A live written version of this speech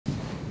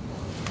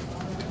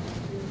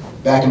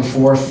back and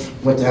forth,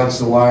 went down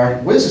to the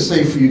wire. What does it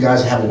say for you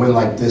guys to have a win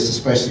like this,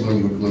 especially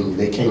when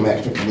they came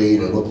back, took the lead,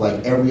 and it looked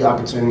like every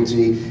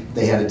opportunity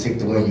they had to take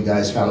the win, you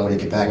guys found a way to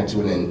get back into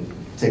it and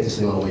take this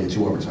thing all the way to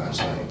 2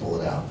 overtimes and pull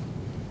it out?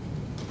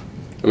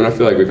 I mean, I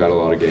feel like we've had a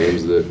lot of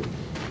games that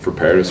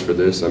prepared us for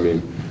this. I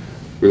mean,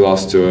 we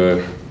lost to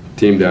a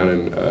team down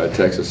in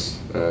Texas,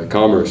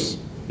 Commerce,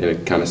 in a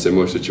kind of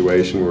similar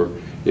situation where,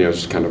 you know, it's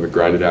just kind of a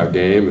grinded out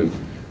game and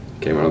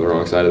came out on the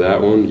wrong side of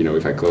that one. You know,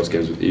 we've had close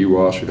games with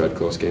EWASH, we've had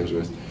close games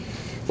with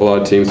a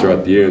lot of teams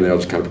throughout the year, and they all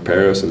just kind of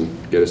prepare us and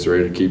get us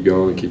ready to keep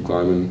going and keep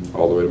climbing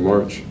all the way to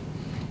March.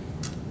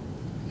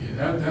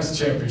 Yeah, that's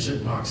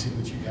championship moxie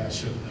that you guys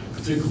showed,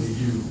 particularly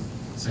you,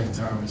 St.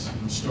 Thomas,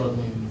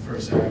 struggling in the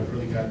first half,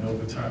 really got in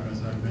overtime,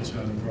 as I mentioned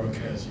on the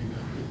broadcast.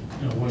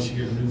 You know, once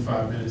you get a new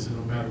 5 minutes, it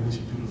don't matter what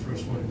you do the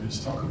first 40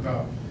 minutes. Talk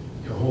about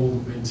your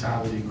whole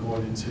mentality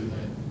going into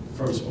that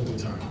first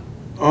overtime.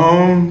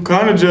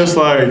 Kind of just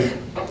like,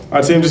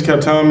 our team just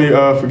kept telling me,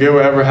 forget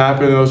whatever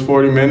happened in those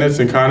 40 minutes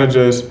and kind of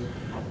just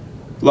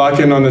lock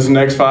in on this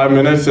next 5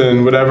 minutes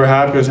and whatever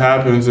happens,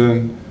 happens.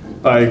 And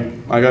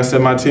like I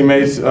said, my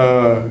teammates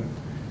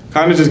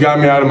kind of just got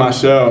me out of my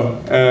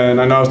shell.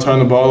 And I know I was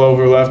turning the ball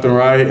over left and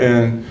right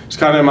and it's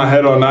kind of in my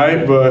head all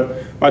night,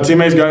 but my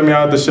teammates got me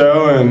out of the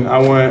shell and I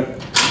went,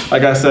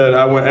 like I said,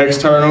 I went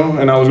external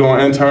and I was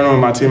going internal and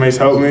my teammates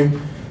helped me.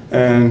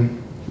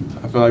 And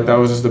I feel like that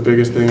was just the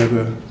biggest thing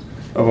of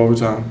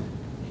overtime.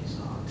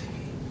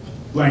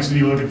 Langston,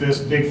 you look at this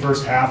big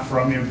first half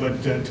from you,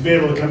 but to be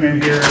able to come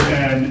in here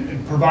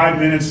and provide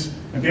minutes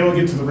and be able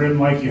to get to the rim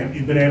like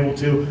you've been able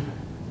to,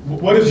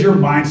 what is your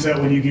mindset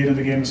when you get into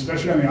the game,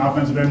 especially on the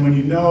offensive end, when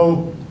you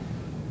know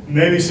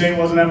maybe St.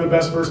 wasn't having the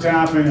best first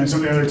half and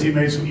some of the other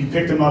teammates, you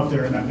picked them up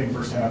there in that big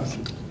first half?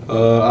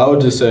 I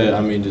would just say, I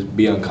mean, just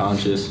be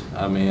unconscious.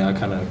 I mean, I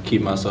kind of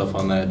keep myself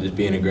on that, just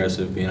being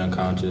aggressive, being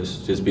unconscious,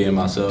 just being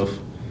myself.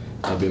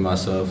 I'll be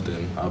myself,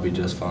 then I'll be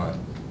just fine.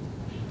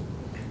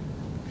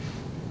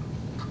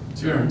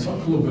 Jaron,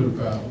 talk a little bit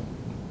about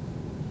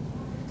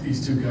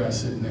these two guys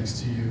sitting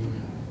next to you,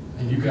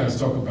 and you guys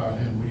talk about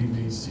him, what he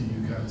means to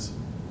you guys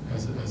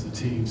as a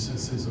team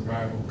since his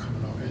arrival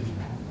coming off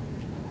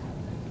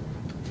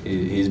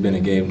injury. He's been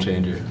a game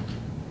changer.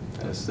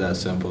 It's that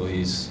simple.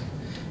 He's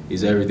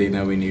everything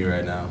that we need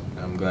right now.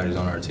 I'm glad he's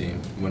on our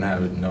team. Wouldn't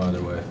have it no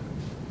other way.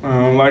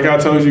 Like I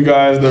told you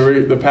guys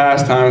the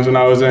past times when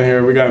I was in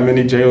here, we got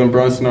mini Jalen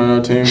Brunson on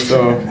our team.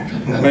 So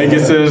when he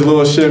gets his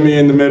little shimmy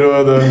in the middle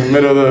of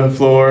the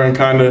floor and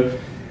kind of,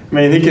 I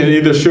mean, he can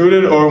either shoot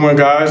it or when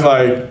guys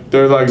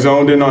they're like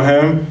zoned in on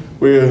him.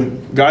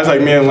 Guys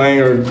like me and Lang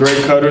are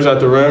great cutters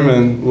at the rim,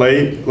 and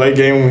late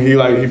game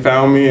when he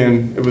found me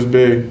and it was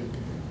big.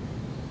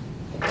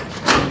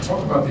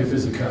 Talk about their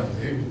physicality.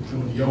 They were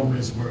doing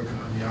yeoman's work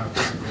on the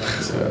offensive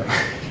glass.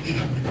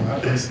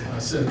 I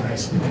said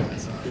nicely,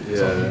 guys. You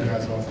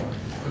guys off on.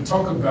 But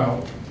talk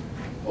about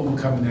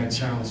overcoming that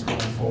challenge going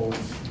forward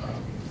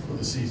for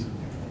the season.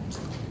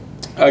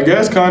 I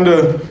guess I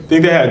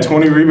think they had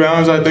 20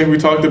 rebounds. I think we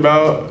talked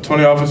about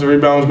 20 offensive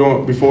rebounds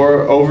going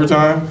before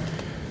overtime.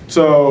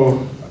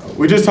 So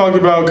we just talked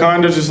about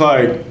kind of just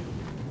like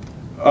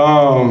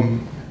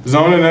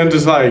zoning in,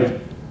 just like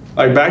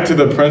back to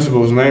the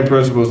principles, main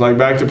principles, like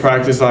back to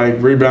practice,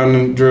 like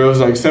rebounding drills,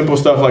 like simple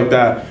stuff like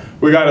that.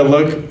 We got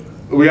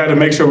to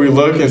make sure we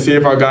look and see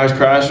if our guys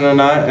crashing or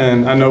not.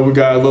 And I know we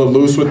got a little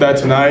loose with that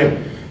tonight.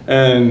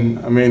 And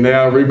I mean, they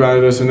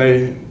out-rebounded us,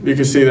 and you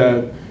can see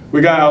that we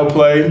got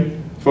outplayed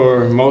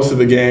for most of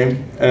the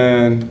game.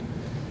 And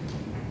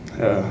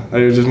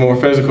they were just more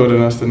physical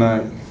than us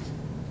tonight.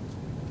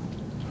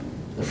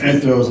 The free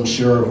throws, I'm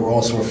sure, were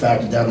also a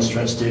factor down the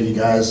stretch there. You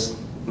guys,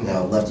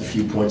 left a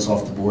few points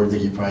off the board that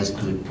you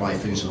could probably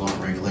finish it off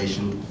in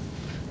regulation.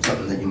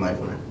 Something that you might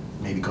want to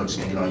maybe coach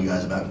can get on you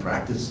guys about in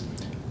practice.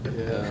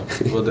 Yeah,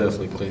 we'll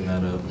definitely clean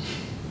that up.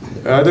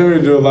 I think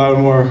we do a lot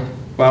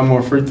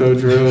more free throw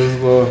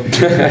drills. Well,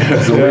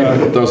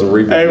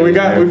 Hey,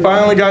 we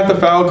finally got the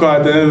foul call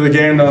at the end of the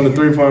game on the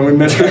 3-point. We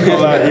missed the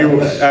call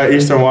at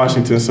Eastern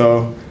Washington,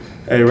 so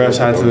hey, refs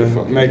had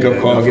to make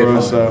up call for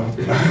us. So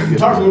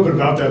talk a little bit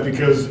about that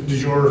because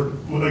DeJour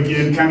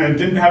again kind of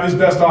didn't have his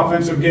best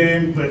offensive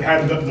game, but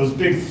had those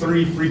big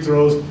 3 free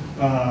throws.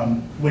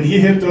 When he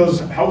hit those,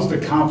 how was the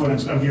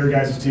confidence of your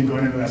guys' team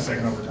going into that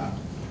second overtime?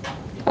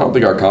 I don't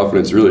think our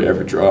confidence really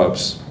ever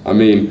drops. I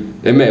mean,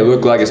 it may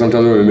look like it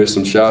sometimes when we miss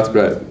some shots,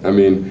 but I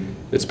mean,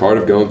 it's part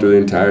of going through the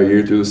entire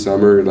year, through the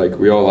summer. Like,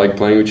 we all like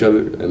playing with each other,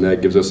 and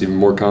that gives us even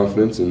more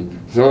confidence. And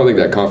so I don't think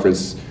that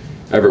confidence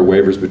ever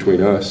wavers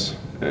between us.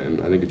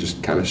 And I think it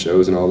just kind of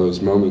shows in all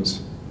those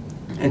moments.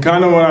 And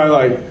kind of when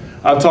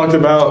I've talked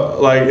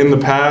about in the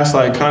past,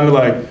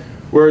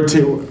 we're a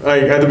team.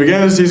 Like at the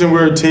beginning of the season,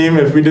 we're a team.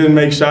 If we didn't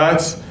make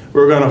shots, we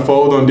were gonna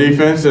fold on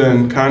defense,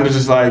 and kind of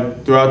just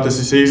throughout the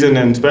season,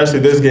 and especially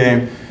this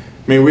game,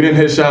 I mean, we didn't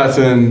hit shots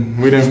and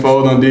we didn't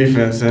fold on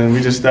defense, and we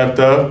just stepped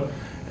up.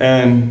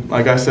 And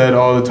like I said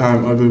all the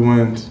time, ugly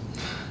wins.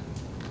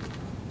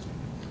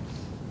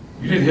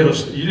 You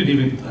didn't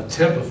even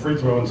attempt a free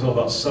throw until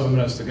about 7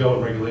 minutes to go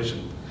in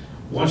regulation.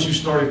 Once you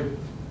started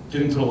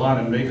getting to the line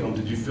and making them,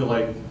 did you feel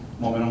like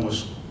momentum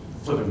was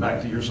flipping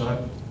back to your side?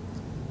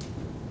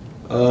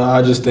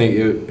 I just think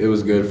it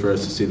was good for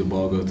us to see the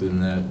ball go through the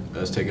net,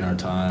 us taking our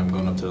time,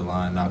 going up to the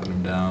line, knocking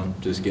them down,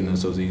 just getting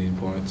us those easy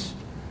points.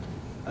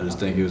 I just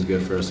think it was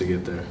good for us to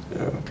get there.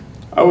 Yeah.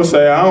 I would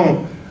say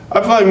I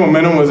feel like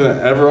momentum wasn't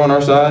ever on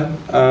our side.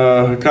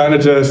 Kind of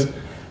just,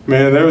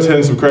 man, they was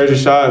hitting some crazy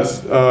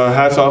shots.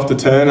 Hats off to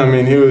 10. I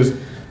mean, he was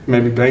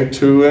maybe banked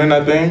 2 in,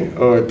 I think,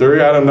 or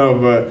 3, I don't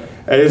know. But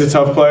he's a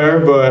tough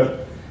player,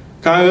 but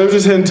kind of they were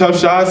just hitting tough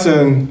shots,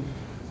 and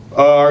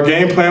our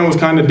game plan was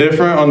kind of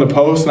different on the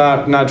post,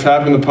 not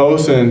trapping the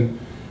post, and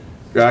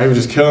he was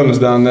just killing us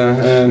down there,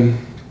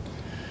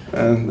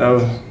 and that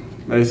was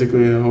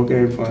basically the whole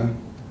game plan.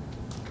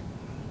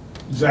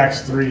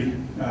 Zach's 3,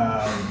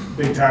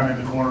 big time in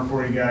the corner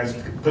for you guys,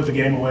 put the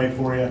game away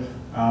for you.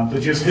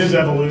 But just his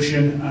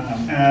evolution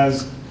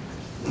as,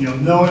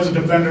 known as a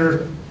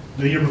defender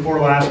the year before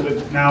last,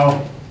 but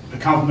now a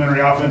complementary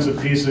offensive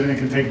piece and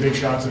can take big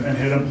shots and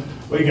hit them.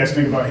 What do you guys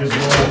think about his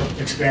role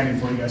expanding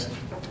for you guys?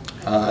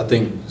 I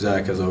think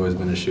Zach has always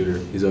been a shooter.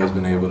 He's always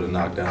been able to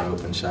knock down an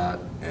open shot,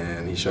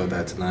 and he showed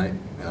that tonight.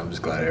 And I'm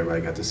just glad everybody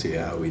got to see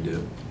how we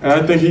do. And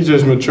I think he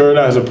just matured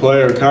as a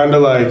player, kind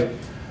of like,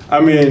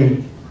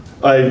 he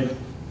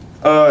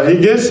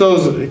gets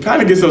those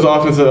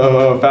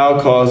offensive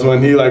foul calls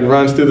when he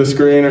runs through the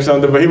screen or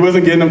something, but he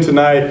wasn't getting them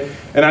tonight.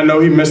 And I know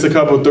he missed a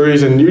couple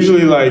threes, and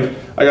usually like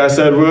I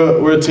said,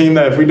 we're a team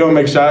that if we don't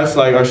make shots,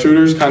 our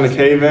shooters kind of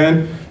cave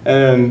in.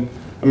 And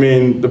I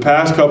mean, the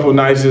past couple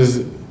nights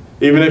is,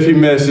 even if he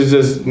missed, it's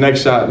just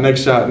next shot,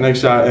 next shot, next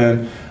shot.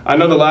 And I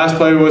know the last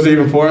play wasn't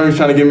even for him. He was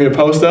trying to give me a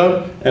post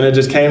up, and it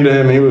just came to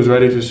him, and he was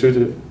ready to shoot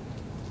it.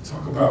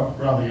 Talk about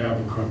Riley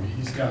Abercrombie.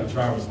 He's got a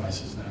driver's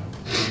license now.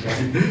 He's got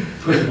to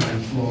put it on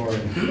the floor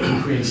and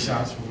create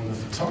shots for one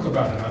another. Talk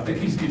about it. I think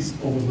he gets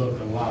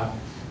overlooked a lot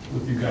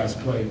with you guys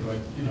play, but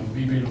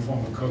me being a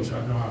former coach,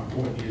 I know how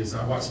important he is.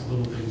 I watch the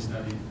little things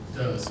that he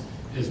does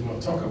as well.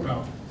 Talk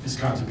about his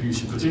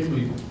contribution,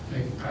 particularly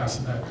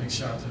passing that big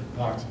shot to the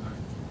block tonight.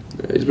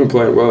 Yeah, he's been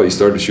playing well. He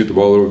started to shoot the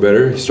ball a little bit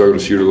better. He struggled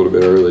to shoot a little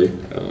bit early.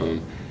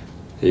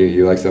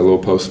 He likes that little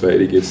post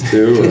fade he gets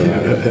too.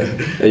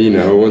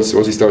 And once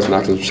he starts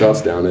knocking some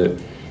shots down, it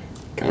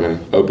kind of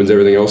opens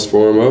everything else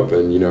for him up.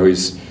 And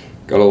he's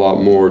got a lot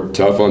more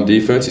tough on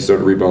defense. He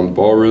started to rebound the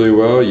ball really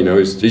well.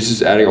 He's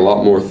just adding a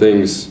lot more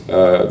things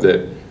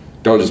that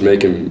don't just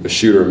make him a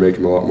shooter, make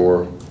him a lot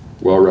more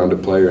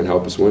well-rounded player and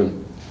help us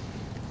win.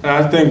 And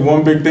I think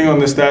one big thing on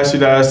the stat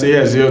sheet that I see, he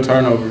has 0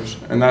 turnovers,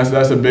 and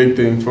that's a big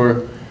thing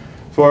for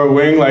a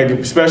wing.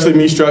 Especially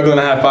me struggling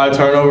to have 5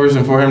 turnovers,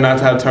 and for him not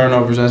to have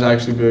turnovers, that's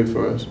actually big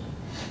for us.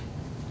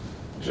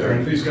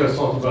 Jerry, these guys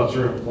talked about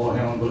your ball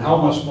handling, but how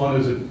much fun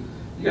is it?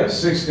 You got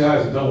 6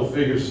 guys at double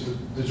figures.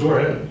 DeJour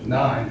had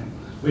 9.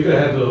 We could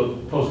have had the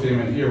post game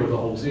in here with the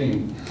whole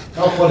team.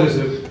 How fun is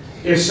it,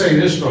 if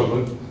St. is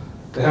struggling,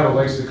 to have a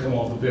Langston come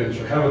off the bench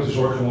or have a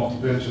DeJour come off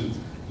the bench, and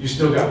you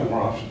still got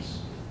more options?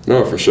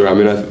 No, for sure. I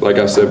mean, like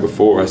I said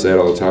before, I say it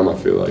all the time, I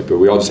feel like, but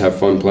we all just have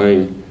fun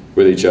playing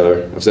with each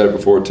other. I've said it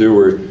before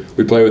too,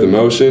 we play with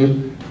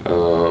emotion,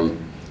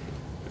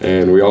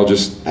 and we all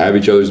just have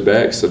each other's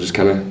backs. So just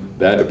kind of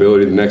that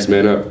ability, the next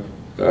man up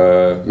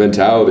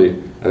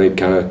mentality, I think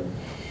kind of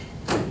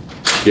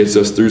gets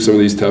us through some of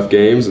these tough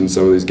games and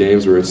some of these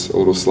games where it's a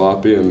little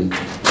sloppy and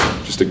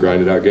just a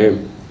grinded out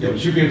game. Yeah,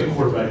 but you being the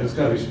quarterback, it's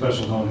got to be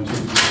special knowing to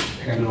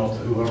hand it off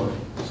to whoever.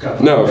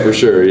 No, for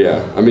sure,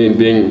 yeah. I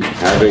mean,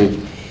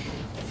 having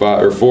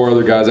 5 or 4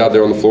 other guys out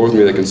there on the floor with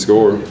me that can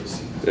score,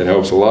 it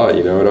helps a lot.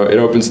 It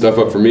opens stuff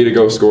up for me to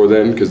go score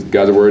then because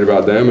guys are worried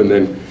about them, and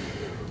then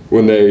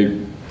when they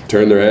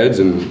turn their heads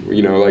and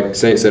like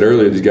Saint said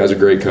earlier, these guys are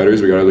great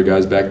cutters. We got other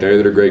guys back there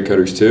that are great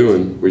cutters too,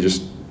 and we're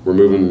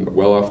moving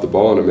well off the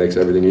ball, and it makes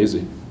everything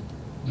easy.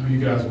 I know you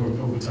guys worked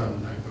overtime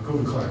tonight, but go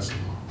to class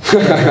tomorrow.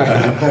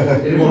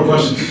 Any more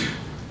questions?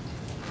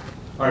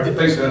 All right,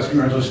 thanks guys.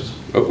 Congratulations.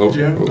 Did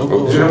you have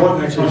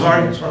one? I'm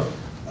sorry.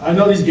 I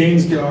know these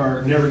games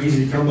are never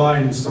easy to come by,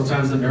 and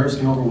sometimes the nerves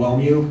can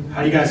overwhelm you.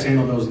 How do you guys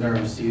handle those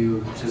nerves? Do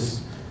you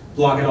just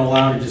block it all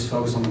out and just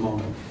focus on the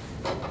moment?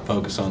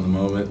 Focus on the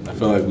moment. I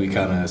feel like we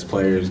kind of, as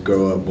players,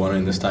 grow up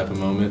wanting this type of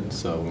moment.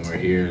 So when we're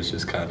here, it's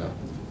just kind of,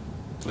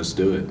 let's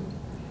do it.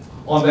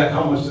 On that,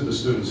 how much did the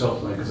students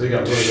help tonight? Because they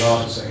got really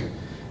off the same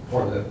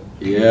part of that.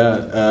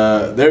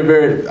 Yeah,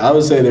 I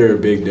would say they're a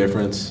big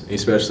difference,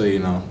 especially,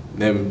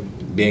 them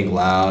being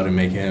loud and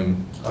making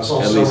him I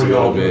saw at least a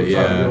little bit,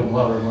 yeah.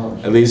 Louder and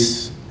louder. At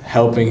least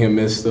helping him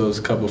miss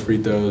those couple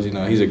free throws.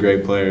 He's a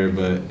great player,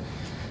 but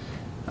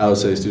I would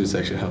say the student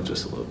section helped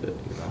just a little bit,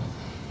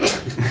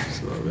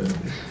 just a little bit.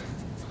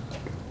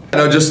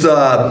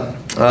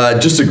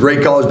 Just a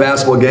great college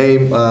basketball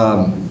game.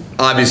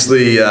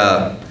 Obviously,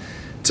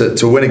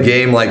 to win a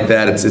game like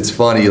that, it's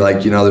funny.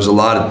 There's a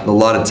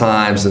lot of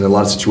times and a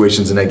lot of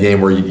situations in that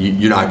game where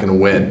you're not going to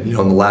win. In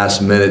the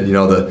last minute,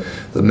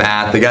 the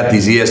math. They got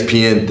these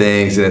ESPN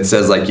things, and it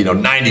says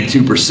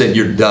 92%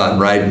 you're done,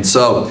 right? And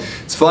so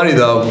it's funny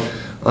though.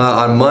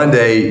 on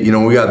Monday, you know,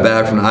 when we got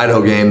back from the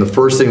Idaho game, the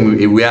first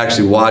thing we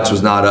actually watched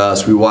was not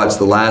us. We watched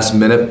the last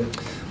minute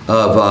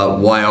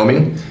of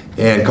Wyoming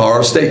and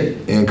Colorado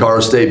State. And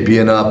Colorado State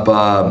being up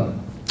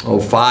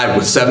 5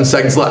 with 7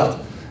 seconds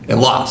left and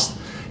lost.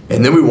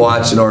 And then we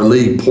watched in our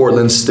league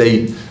Portland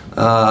State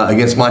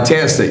against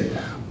Montana State.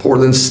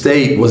 Portland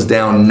State was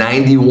down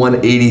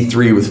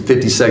 91-83 with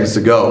 50 seconds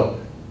to go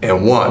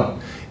and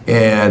won.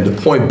 And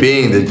the point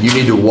being that you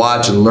need to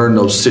watch and learn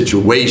those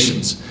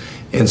situations.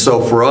 And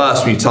so for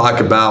us, when you talk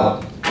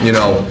about, you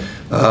know,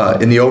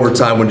 in the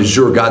overtime when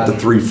DeJure got the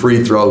 3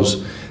 free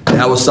throws,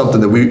 that was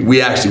something that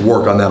we actually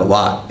work on that a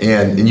lot.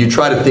 And you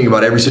try to think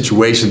about every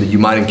situation that you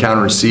might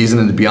encounter in a season,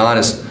 and to be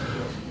honest,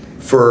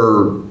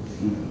 for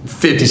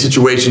 50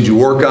 situations you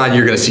work on,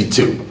 you're going to see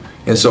 2.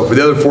 And so for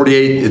the other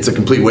 48, it's a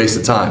complete waste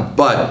of time.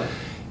 But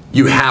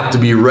you have to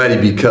be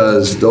ready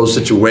because those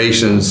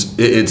situations,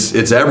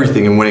 it's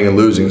everything in winning and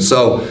losing.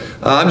 So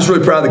I'm just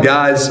really proud of the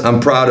guys. I'm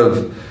proud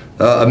of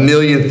a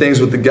million things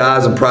with the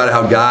guys. I'm proud of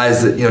how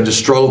guys that, you know, just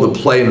struggled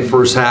to play in the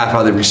first half,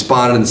 how they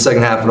responded in the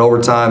second half and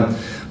overtime.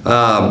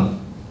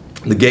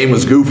 The game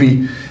was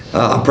goofy.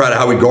 I'm proud of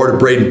how we guarded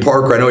Braden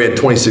Parker. I know he had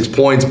 26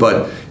 points,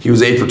 but he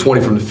was 8 for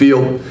 20 from the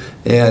field,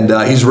 and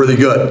he's really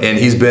good. And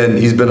he's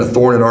been a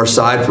thorn in our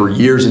side for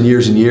years and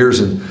years and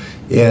years. And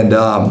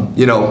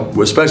you know,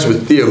 especially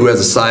with Theo, who has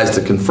the size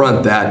to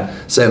confront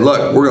that, saying,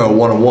 look, we're going to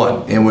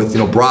one-on-one. And with, you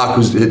know, Brock,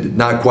 who's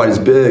not quite as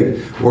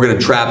big, we're going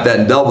to trap that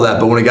and double that.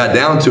 But when it got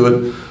down to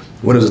it,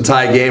 when it was a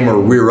tie game or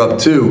we were up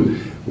 2,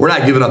 we're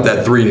not giving up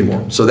that 3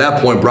 anymore. So at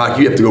that point, Brock,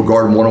 you have to go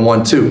guard him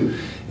one-on-one too.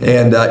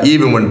 And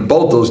even when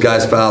both those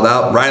guys fouled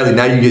out, Riley,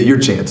 now you get your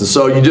chance. And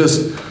so you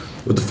just,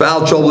 with the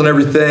foul trouble and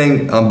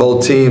everything on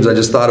both teams, I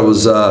just thought it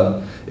was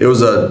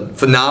a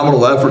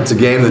phenomenal effort. It's a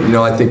game that, you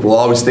know, I think we'll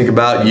always think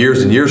about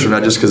years and years from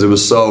now, just because it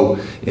was so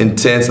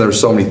intense and there were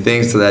so many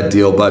things to that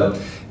deal. But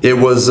it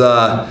was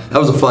that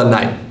was a fun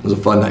night. It was a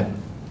fun night.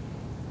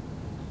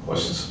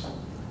 Questions?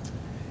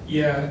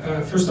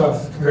 Yeah. First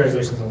off,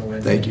 congratulations on the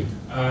win. Thank you.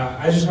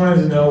 I just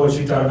wanted to know what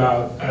you thought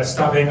about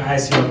stopping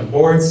ISU on the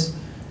boards,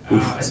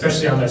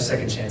 especially on their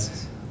second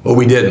chances. Well,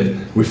 we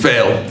didn't. We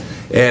failed.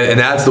 And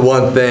that's the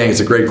one thing. It's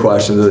a great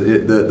question.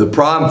 The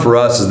problem for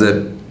us is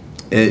that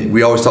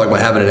we always talk about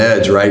having an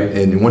edge, right?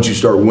 And once you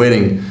start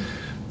winning,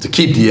 to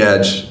keep the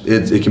edge,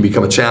 it can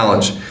become a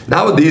challenge.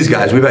 Not with these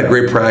guys. We've had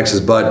great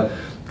practices, but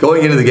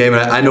going into the game,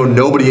 and I know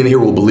nobody in here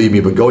will believe me,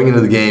 but going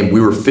into the game,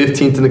 we were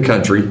 15th in the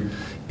country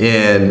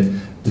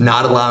in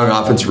not allowing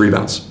offensive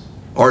rebounds.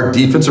 Our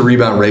defensive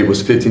rebound rate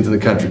was 15th in the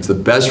country. It's the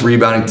best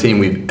rebounding team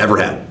we've ever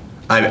had.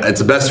 It's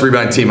the best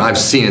rebounding team I've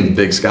seen in the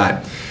Big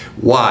Sky.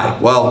 Why?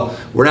 Well,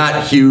 we're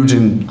not huge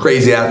and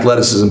crazy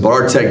athleticism, but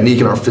our technique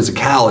and our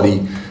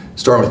physicality,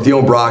 starting with Theo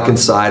and Brock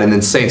inside, and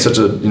then Saint's such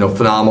a, you know,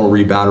 phenomenal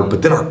rebounder,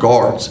 but then our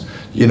guards.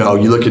 You know,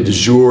 you look at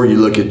DeJure, you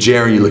look at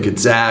Jaron, you look at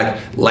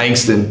Zach,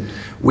 Langston.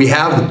 We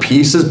have the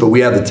pieces, but we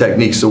have the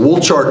technique. So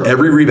we'll chart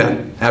every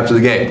rebound after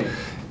the game.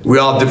 We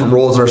all have different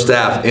roles in our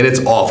staff, and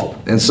it's awful.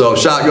 And so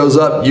shot goes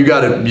up, you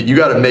gotta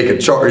make a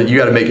chart, you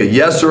gotta make a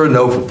yes or a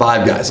no for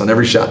 5 guys on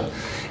every shot.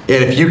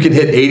 And if you can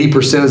hit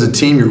 80% as a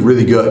team, you're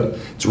really good.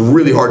 It's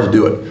really hard to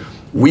do it.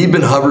 We've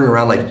been hovering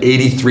around like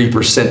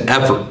 83%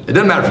 effort. It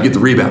doesn't matter if you get the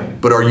rebound,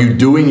 but are you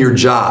doing your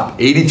job?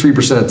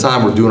 83% of the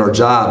time we're doing our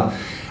job.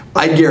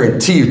 I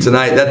guarantee you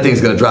tonight that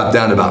thing's gonna drop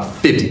down to about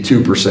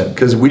 52%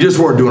 because we just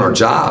weren't doing our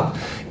job.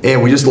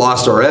 And we just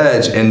lost our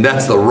edge, and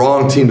that's the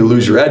wrong team to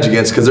lose your edge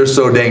against because they're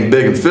so dang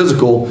big and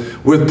physical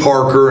with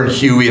Parker and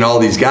Huey and all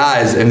these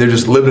guys, and they're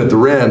just living at the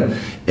rim,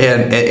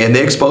 and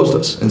they exposed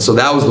us. And so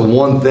that was the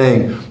one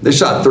thing. They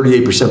shot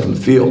 38% from the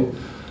field.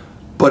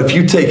 But if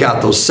you take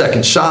out those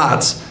second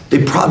shots,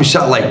 they probably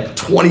shot like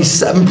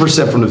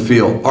 27% from the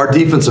field. Our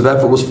defensive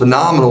effort was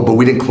phenomenal, but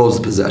we didn't close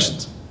the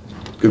possessions.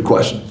 Good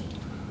question.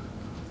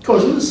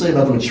 Coach, what does it say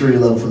about the maturity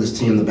level for this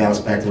team to bounce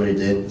back the way they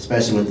did,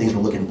 especially when things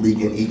were looking bleak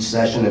in each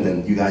session, and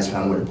then you guys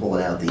found a way to pull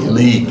it out at the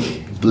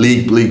end?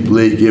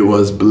 Bleak. It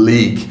was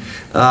bleak.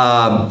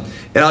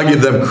 And I'll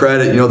give them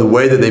credit. You know, the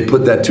way that they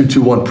put that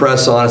 2-2-1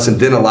 press on us and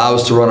didn't allow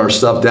us to run our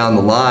stuff down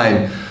the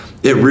line,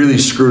 it really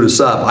screwed us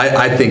up.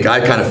 I think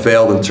I kind of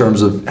failed in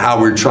terms of how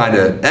we were trying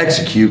to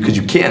execute, because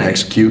you can't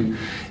execute.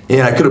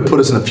 And I could have put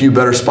us in a few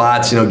better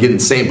spots, you know, getting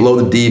Saint below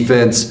the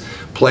defense,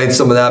 playing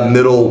some of that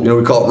middle, you know,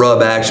 we call it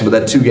rub action, but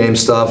that 2-game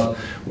stuff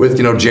with,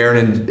 you know, Jaron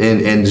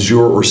and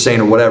DeJure or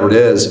Saint or whatever it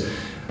is.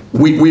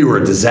 We were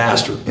a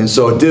disaster. And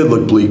so it did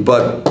look bleak.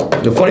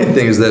 But the funny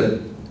thing is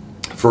that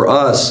for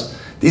us,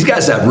 these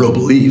guys have real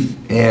belief,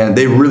 and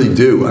they really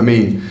do. I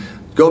mean,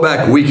 go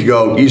back a week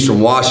ago, Eastern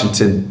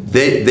Washington,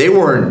 they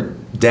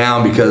weren't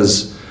down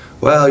because,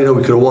 well, you know,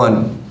 we could have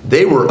won.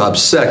 They were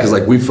upset because,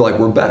 like, we feel like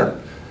we're better.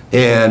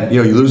 And, you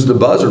know, you lose the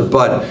buzzer,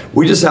 but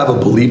we just have a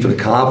belief and a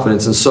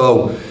confidence. And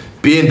so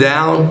being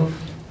down,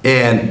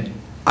 and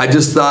I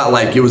just thought,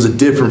 like, it was a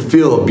different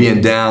feel of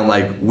being down.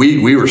 Like,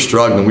 we were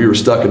struggling. We were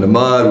stuck in the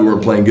mud. We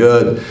weren't playing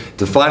good.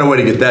 To find a way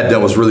to get that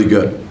done was really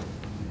good.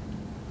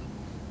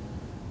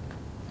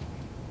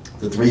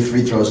 The 3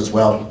 free throws as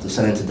well to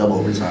send it to double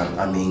overtime.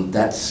 I mean,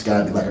 that's got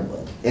to be like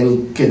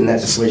any kid in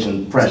that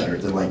situation pressure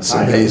to like. It's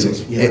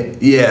amazing.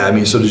 Yeah, I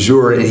mean, so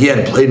DeJour, and he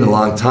hadn't played in a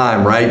long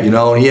time, right? You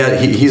know, and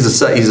he's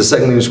a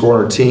second leading scorer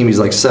on our team. He's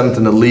like 7th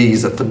in the league.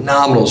 He's a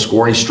phenomenal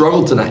scorer. And he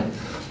struggled tonight.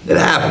 It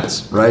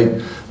happens,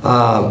 right?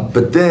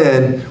 But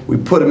then we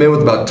put him in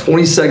with about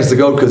 20 seconds to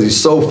go because he's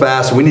so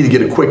fast. We need to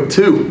get a quick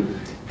 2.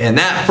 And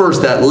that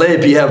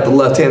layup he had with the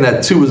left hand,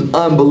 that 2 was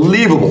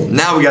unbelievable.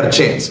 Now we got a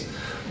chance.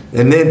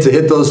 And then to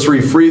hit those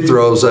 3 free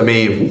throws, I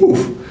mean,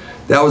 woof,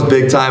 that was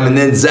big time. And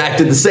then Zach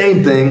did the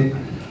same thing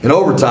in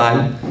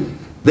overtime.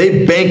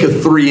 They bank a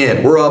 3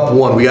 in. We're up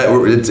 1.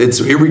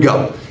 Here we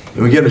go.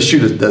 And we get him to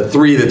shoot a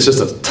 3 that's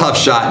just a tough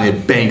shot, and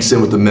it banks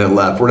in with a minute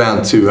left. We're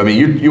down 2. I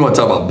mean, you want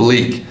to talk about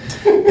bleak.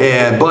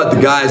 But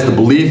the guys, the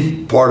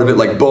belief part of it,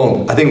 like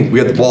boom. I think we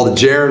got the ball to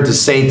Jaron, to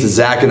Saint, to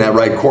Zach in that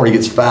right corner. He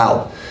gets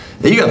fouled.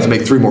 Then you have to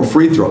make 3 more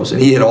free throws,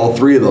 and he hit all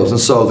 3 of those. And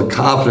so the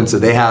confidence that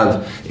they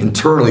have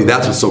internally,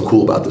 that's what's so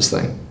cool about this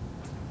thing.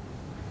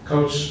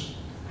 Coach,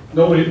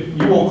 you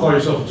won't call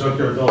yourself a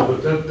junkyard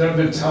dog, but that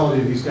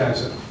mentality these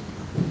guys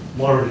have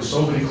learned in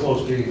so many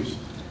close games.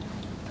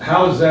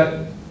 How does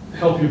that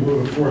help you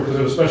moving forward? Because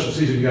in a special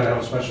season, you got to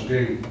have a special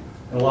game.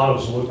 And a lot of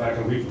us will look back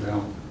a week from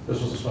now. This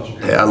was a special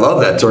game. Yeah, I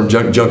love that term,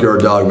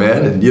 junkyard dog,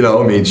 man. And, you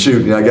know, I mean,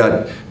 shoot, I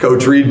got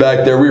Coach Reed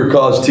back there. We were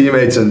college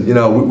teammates, and, you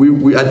know,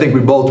 I think we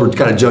both were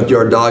kind of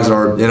junkyard dogs in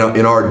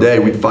our day.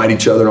 We'd fight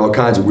each other and all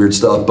kinds of weird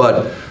stuff.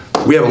 But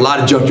we have a lot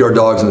of junkyard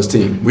dogs on this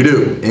team. We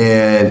do.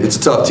 And it's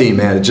a tough team,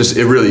 man. It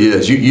really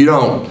is. You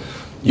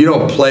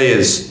don't play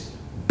as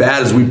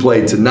bad as we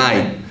played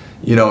tonight,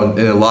 you know,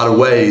 in a lot of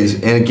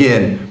ways. And,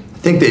 again, I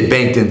think they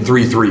banked in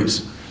 3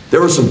 threes.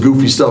 There was some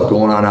goofy stuff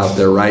going on out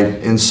there, right?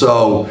 And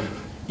so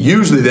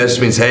usually that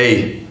just means,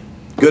 hey,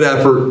 good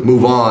effort,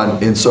 move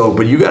on. And so,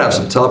 but you got to have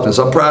some toughness.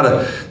 I'm proud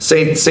of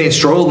Saint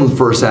struggled in the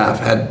first half,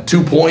 had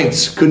 2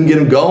 points, couldn't get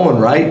him going,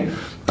 right?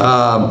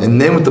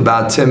 And then with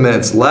about 10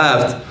 minutes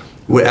left,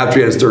 after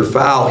he had his 3rd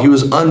foul, he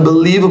was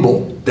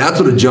unbelievable. That's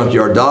what a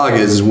junkyard dog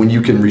is when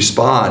you can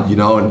respond, you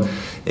know,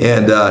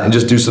 and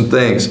just do some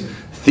things.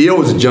 Theo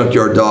was a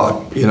junkyard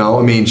dog, you know.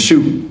 I mean,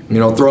 shoot, you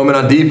know, throw him in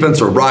on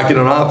defense or Brockett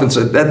on offense.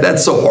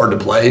 That's so hard to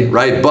play,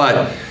 right?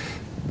 But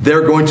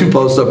they're going to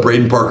post up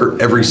Braden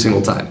Parker every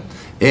single time.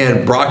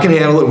 And Brock can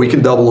handle it. We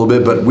can double a little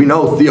bit, but we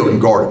know Theo can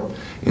guard him.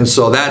 And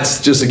so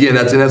that's just, again,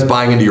 that's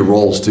buying into your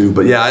roles too.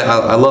 But yeah,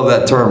 I love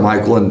that term,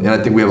 Michael, and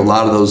I think we have a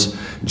lot of those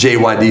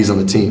JYDs on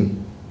the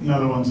team.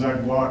 Another one,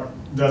 Zach Block,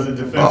 does it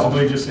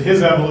defensively. Just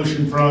his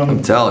evolution from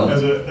I'm telling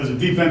you. as a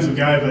defensive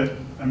guy, but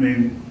I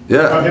mean,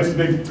 yeah, hits the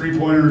big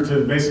 3-pointer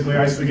to basically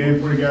ice the game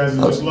for you guys.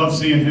 And just love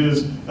seeing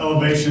his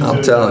elevation I'm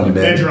to telling you,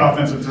 man. major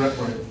offensive threat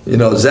for you. You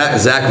know, Zach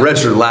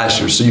redshirted last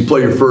year, so you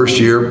play your first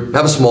year,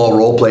 have a small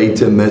role, play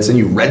 10 minutes, and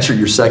you redshirt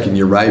your second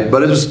year, right?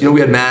 But it was, you know,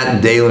 we had Matt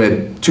and Dalen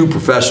had 2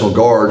 professional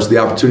guards. The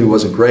opportunity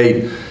wasn't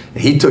great. And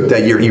he took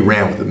that year and he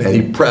ran with it, man.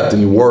 He prepped and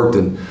he worked,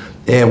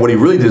 and what he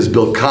really did is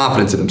build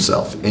confidence in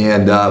himself.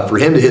 And for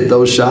him to hit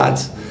those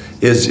shots,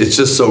 it's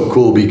just so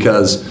cool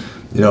because,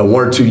 you know, 1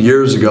 or 2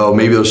 years ago,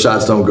 maybe those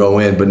shots don't go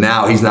in, but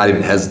now he's not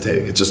even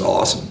hesitating. It's just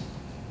awesome.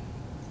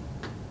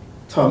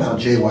 Talking about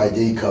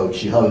JYD,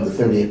 coach, you held him to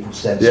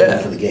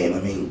 38% for the game. I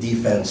mean,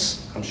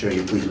 defense, I'm sure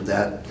you're pleased with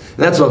that. And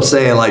that's what I'm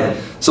saying. Like,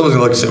 someone's going to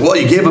look and say, well,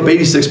 you gave up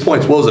 86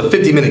 points. Well, it was a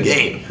 50-minute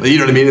game. You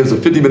know what I mean? It was a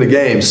 50-minute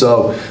game.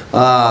 So,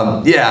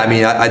 yeah, I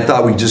mean, I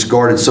thought we just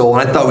guarded so well.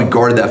 And I thought we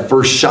guarded that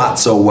first shot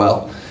so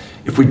well.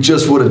 If we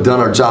just would have done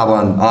our job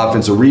on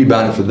offensive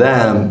rebounding for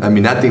them, I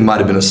mean, that thing might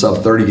have been a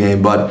sub-30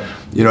 game. But,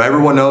 you know,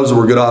 everyone knows that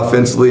we're good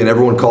offensively, and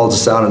everyone calls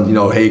us out on, you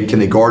know, hey, can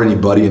they guard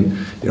anybody? And,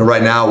 you know,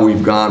 right now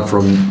we've gone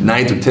from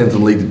 9th or 10th in the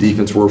league to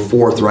defense. We're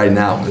 4th right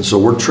now. And so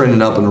we're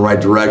trending up in the right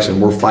direction.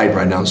 We're fighting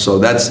right now. So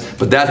that's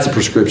the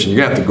prescription. You're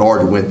going to have to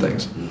guard to win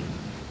things.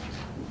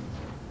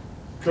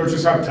 Coach,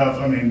 just how tough,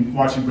 I mean,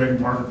 watching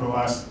Braden Parker for the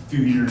last few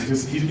years,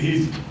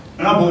 he's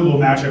an unbelievable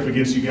matchup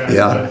against you guys.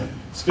 Yeah. But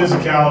his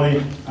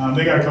physicality,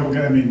 they got a couple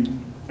guys, I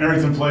mean,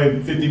 Arrington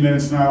played 50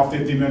 minutes now,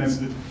 50 minutes.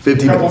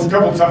 50 minutes. A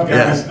couple tough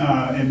guys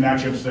in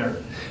matchups there.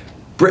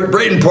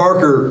 Braden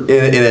Parker,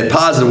 in a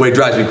positive way,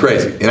 drives me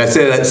crazy. And I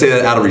say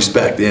that out of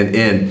respect.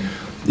 And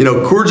you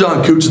know,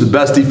 Kurjan Kuch is the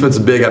best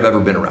defensive big I've ever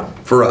been around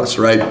for us,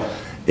 right?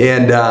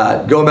 And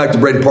going back to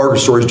Braden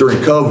Parker's stories, during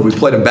COVID, we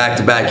played him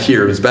back-to-back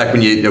here. It's back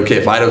when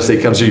if Idaho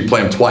State comes here, you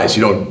play him twice.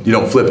 You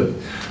don't flip it.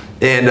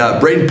 And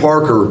Braden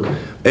Parker,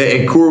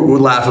 and Kur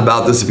would laugh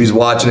about this if he's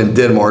watching in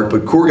Denmark,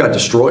 but Kur got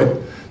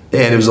destroyed.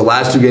 And it was the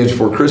last 2 games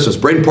before Christmas.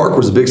 Braden Parker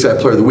was the Big Sky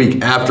Player of the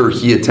Week after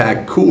he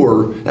attacked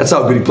Kur. That's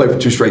how good he played for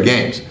 2 straight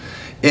games.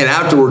 And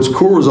afterwards,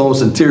 Kur was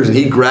almost in tears, and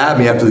he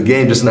grabbed me after the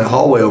game just in that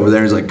hallway over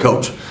there. He's like,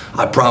 Coach,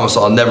 I promise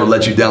I'll never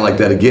let you down like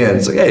that again.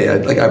 It's like, hey,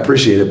 I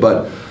appreciate it,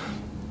 but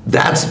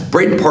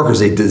Braden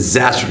Parker's a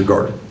disaster to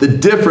guard. The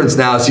difference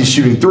now is he's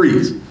shooting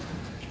threes.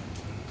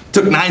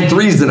 Took 9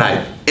 threes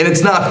tonight, and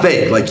it's not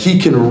fake. Like, he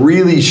can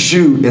really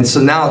shoot, and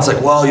so now it's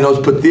like, well, you know,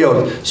 let's put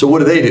Theo. So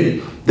what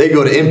do? They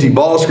go to empty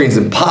ball screens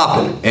and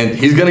pop it, and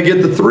he's going to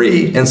get the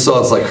 3, and so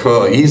it's like,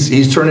 oh,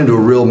 he's turned into a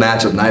real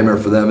matchup nightmare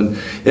for them.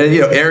 And you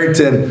know,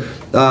 Arrington,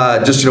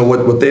 just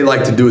what they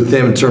like to do with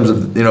him in terms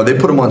of they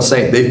put him on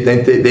Saint. They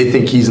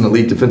think he's an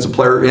elite defensive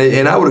player,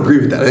 and I would agree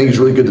with that. I think he's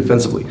really good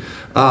defensively.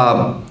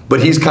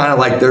 But he's kind of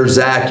like their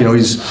Zach.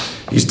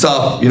 He's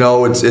tough.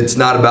 It's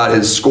not about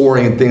his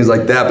scoring and things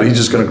like that, but he's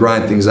just going to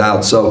grind things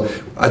out. So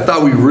I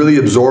thought we really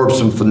absorbed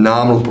some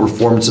phenomenal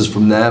performances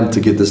from them to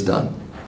get this done.